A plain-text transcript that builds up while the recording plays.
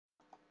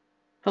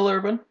Hello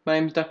everyone, my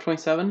name is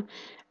Duck27,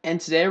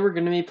 and today we're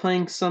going to be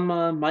playing some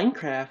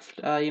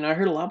Minecraft. I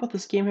heard a lot about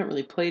this game, haven't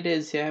really played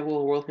it. See, I have a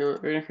little world here.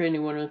 We're going to create a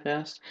new one really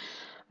fast.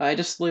 I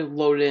just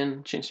loaded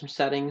in, changed some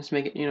settings,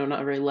 make it,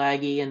 not very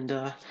laggy, and,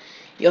 the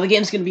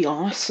game's going to be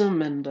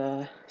awesome,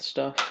 and,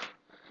 stuff.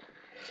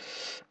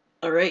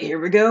 Alright, here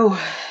we go.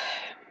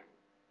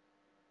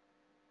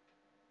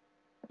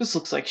 This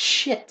looks like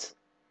shit.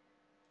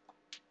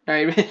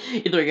 Alright,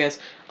 either way, guys.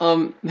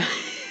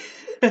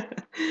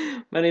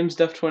 My name's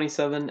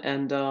Duff27,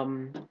 and,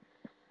 I'm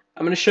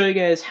going to show you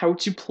guys how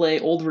to play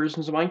old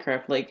versions of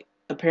Minecraft. Like,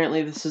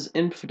 apparently this is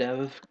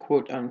InfDev,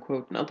 quote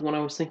unquote, not the one I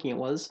was thinking it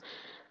was.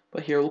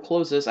 But here, we'll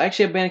close this. I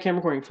actually have Bandicam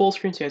recording full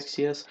screen so you guys can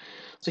see this.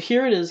 So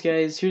here it is,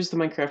 guys. Here's the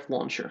Minecraft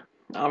launcher.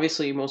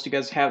 Obviously, most of you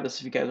guys have this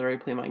if you guys already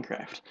play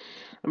Minecraft.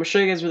 I'm going to show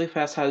you guys really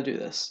fast how to do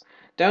this.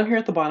 Down here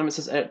at the bottom, it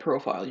says Edit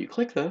Profile. You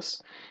click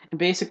this, and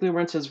basically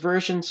where it says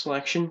Version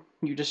Selection,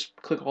 you just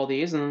click all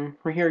these, and then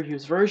right here,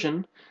 Use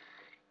Version,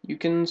 you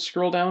can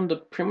scroll down to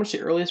pretty much the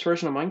earliest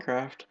version of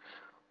Minecraft.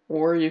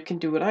 Or you can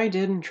do what I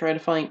did and try to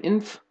find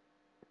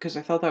because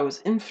I thought that was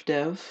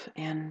infdev,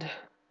 and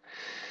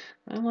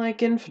I like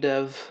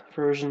infdev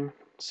version.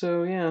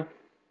 So yeah,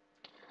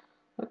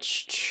 let's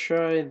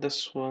try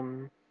this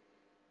one.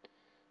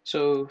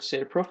 So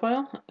save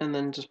profile, and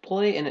then just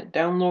play, and it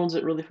downloads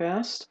it really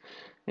fast,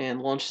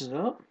 and launches it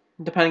up,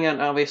 depending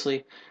on,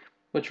 obviously,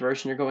 which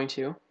version you're going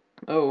to.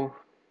 Oh.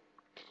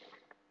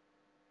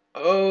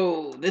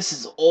 Oh, this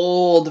is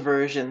old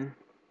version.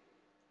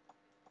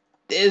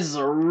 This is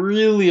a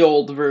really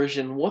old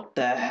version. What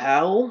the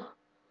hell?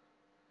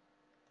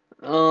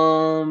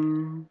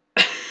 I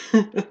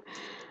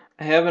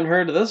haven't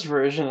heard of this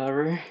version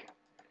ever.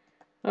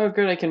 Oh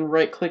good, I can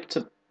right click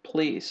to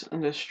place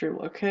and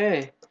distribute.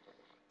 Okay.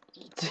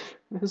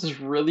 This is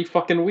really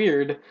fucking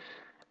weird.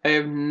 I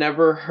have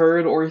never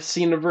heard or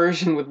seen a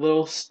version with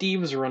little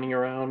Steves running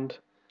around.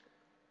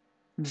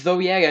 Though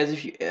yeah guys,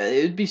 if you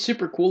it'd be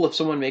super cool if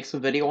someone makes a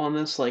video on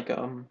this, like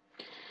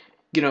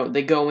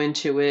they go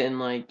into it and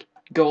like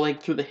go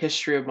like through the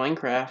history of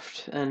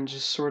Minecraft and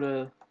just sort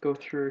of go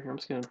through. I'm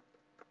just gonna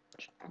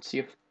see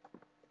if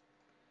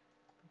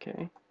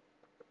okay.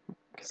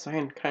 Because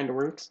kind of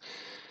works.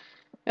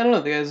 I don't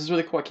know, guys. This is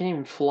really cool. I can't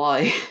even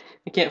fly.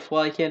 I can't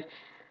fly.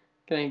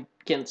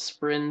 Can't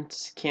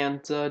sprint.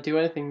 Can't do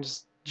anything.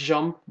 Just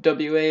jump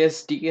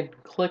WASD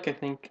and click. I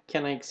think.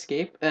 Can I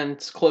escape? And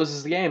it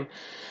closes the game.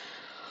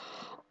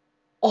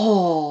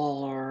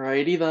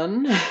 Alrighty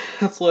then.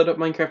 Let's load up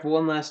Minecraft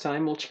one last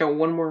time. We'll check out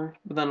one more,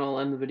 but then I'll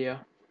end the video.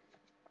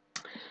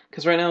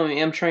 Because right now I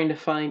am trying to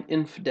find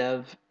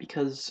InfDev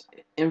because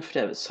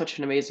InfDev is such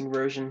an amazing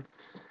version.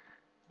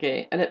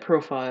 Okay, edit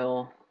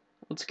profile.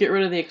 Let's get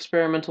rid of the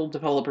experimental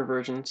developer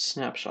version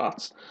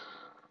snapshots.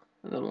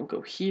 And then we'll go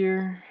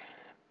here.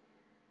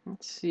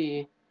 Let's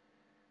see.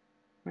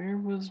 Where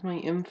was my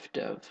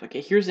infdev?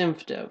 Okay, here's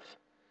infdev.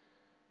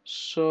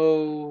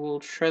 So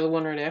we'll try the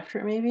one right after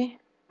it, maybe?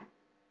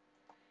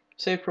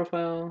 Save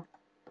profile.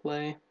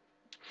 Play.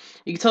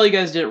 You can tell you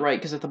guys did it right,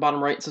 because at the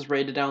bottom right it says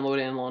ready to download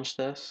and launch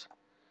this.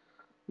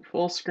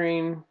 Full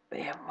screen.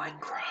 Bam,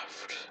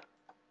 Minecraft.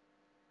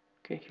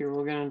 Okay, here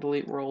we're gonna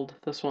delete world.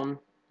 This one,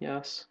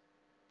 yes.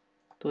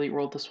 Delete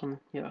world, this one,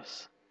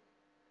 yes.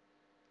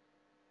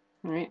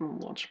 Alright,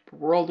 and launch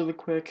world really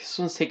quick. This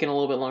one's taking a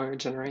little bit longer to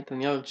generate than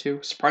the other two,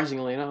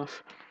 surprisingly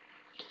enough.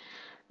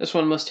 This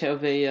one must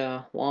have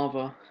a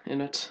lava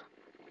in it.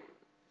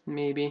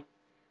 Maybe.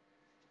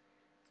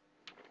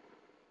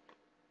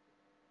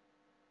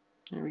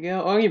 There we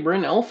go. Oh, we're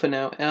in alpha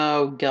now.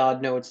 Oh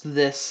god, no, it's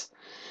this.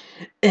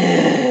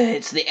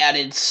 It's the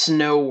added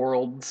snow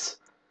worlds.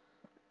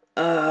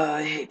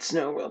 I hate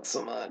snow worlds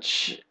so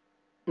much.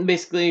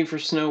 Basically, for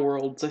snow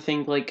worlds, I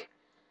think, like,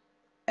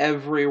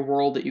 every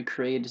world that you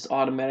create is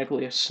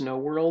automatically a snow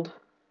world.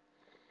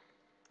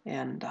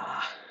 And,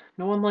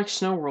 no one likes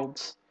snow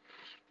worlds.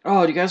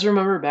 Oh, do you guys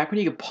remember back when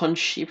you could punch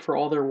sheep for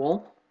all their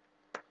wool?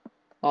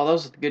 Oh,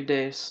 those were the good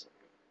days.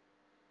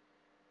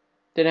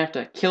 Didn't have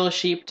to kill a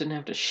sheep, didn't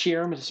have to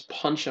shear them, just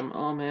punch them.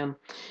 Oh man.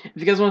 If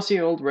you guys want to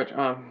see old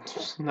I'm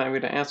not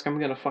gonna ask, I'm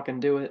gonna fucking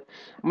do it.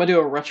 I'm gonna do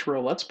a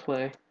retro let's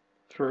play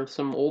for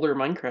some older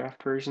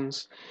Minecraft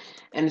versions.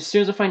 And as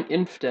soon as I find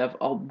InfDev,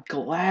 I'll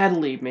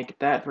gladly make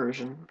that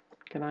version.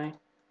 Can I?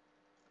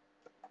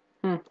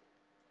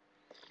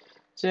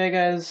 So yeah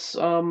guys, I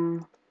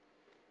don't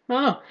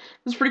know.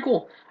 This is pretty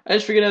cool. I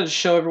just figured out to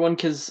show everyone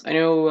because I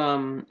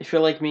know if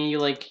you're like me, you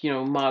like,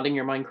 modding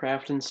your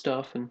Minecraft and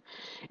stuff, and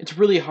it's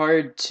really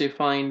hard to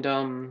find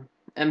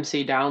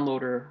MC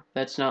Downloader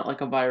that's not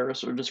like a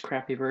virus or just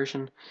crappy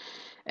version.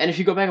 And if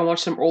you go back and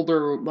watch some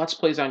older Let's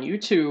Plays on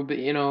YouTube,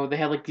 they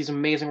had like these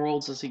amazing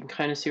worlds, as you can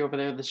kind of see over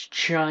there, this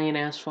giant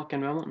ass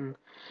fucking mountain.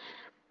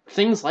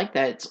 Things like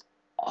that. It's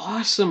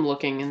awesome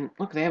looking, and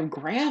look, they have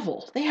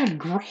gravel. They had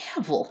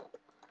gravel.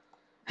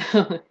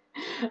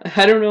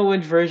 I don't know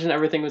which version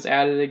everything was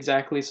added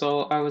exactly,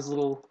 so I was a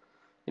little,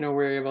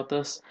 wary about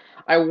this.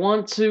 I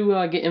want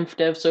to get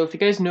InfDev, so if you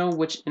guys know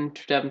which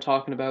InfDev I'm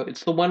talking about,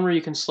 it's the one where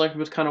you can select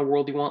what kind of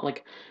world you want,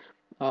 like,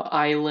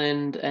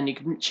 island, and you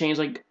can change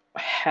like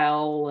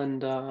hell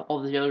and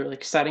all the other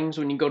like settings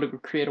when you go to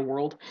create a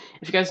world.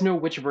 If you guys know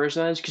which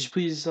version that is, could you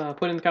please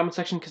put it in the comment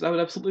section, because I would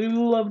absolutely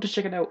love to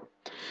check it out.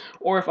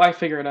 Or if I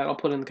figure it out, I'll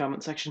put it in the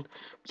comment section.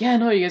 But yeah,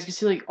 no, you guys can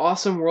see like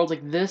awesome worlds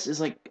like this is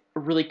like a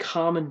really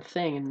common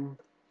thing, and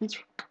it's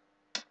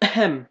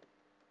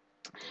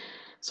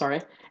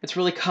sorry, it's a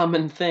really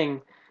common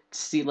thing to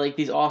see like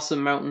these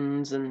awesome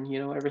mountains and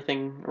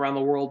everything around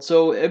the world.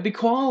 So it'd be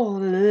cool.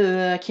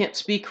 I can't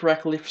speak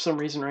correctly for some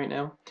reason right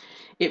now.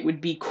 It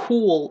would be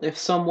cool if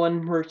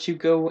someone were to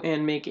go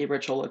and make a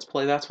retro Let's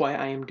Play. That's why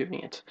I am doing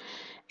it.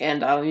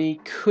 And I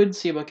could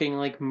see about getting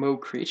like Mo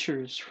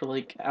creatures for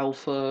like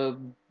alpha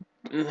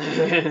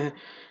and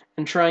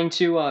trying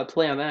to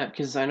play on that,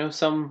 because I know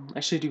some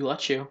actually do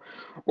let you,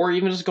 or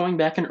even just going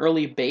back in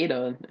early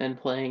beta and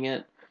playing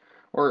it,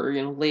 or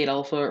late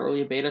alpha,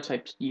 early beta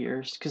type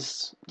years,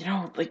 because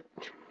like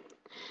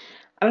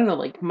I don't know,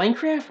 like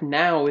Minecraft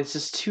now is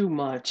just too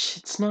much.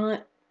 It's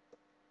not,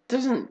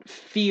 doesn't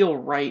feel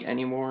right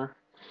anymore.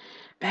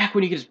 Back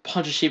when you could just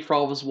punch a sheep for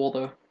all of his wool,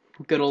 though,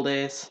 good old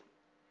days.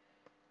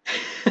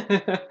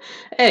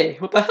 Hey,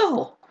 what the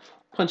hell?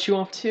 Punch you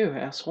off too,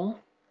 asshole.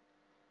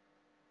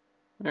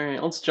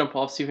 Alright, let's jump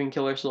off, see if we can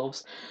kill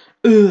ourselves.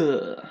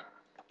 Ugh.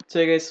 So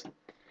yeah, guys,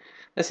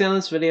 that's the end of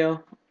this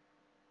video,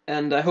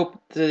 and I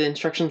hope the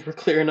instructions were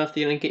clear enough that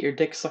you didn't get your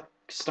dick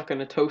stuck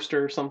in a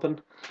toaster or something.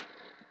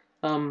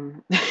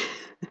 I'll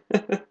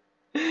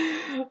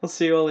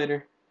see you all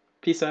later.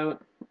 Peace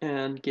out,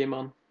 and game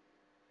on.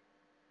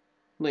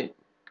 Wait,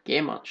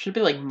 game on. Should it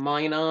be like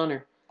mine on,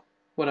 or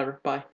whatever. Bye.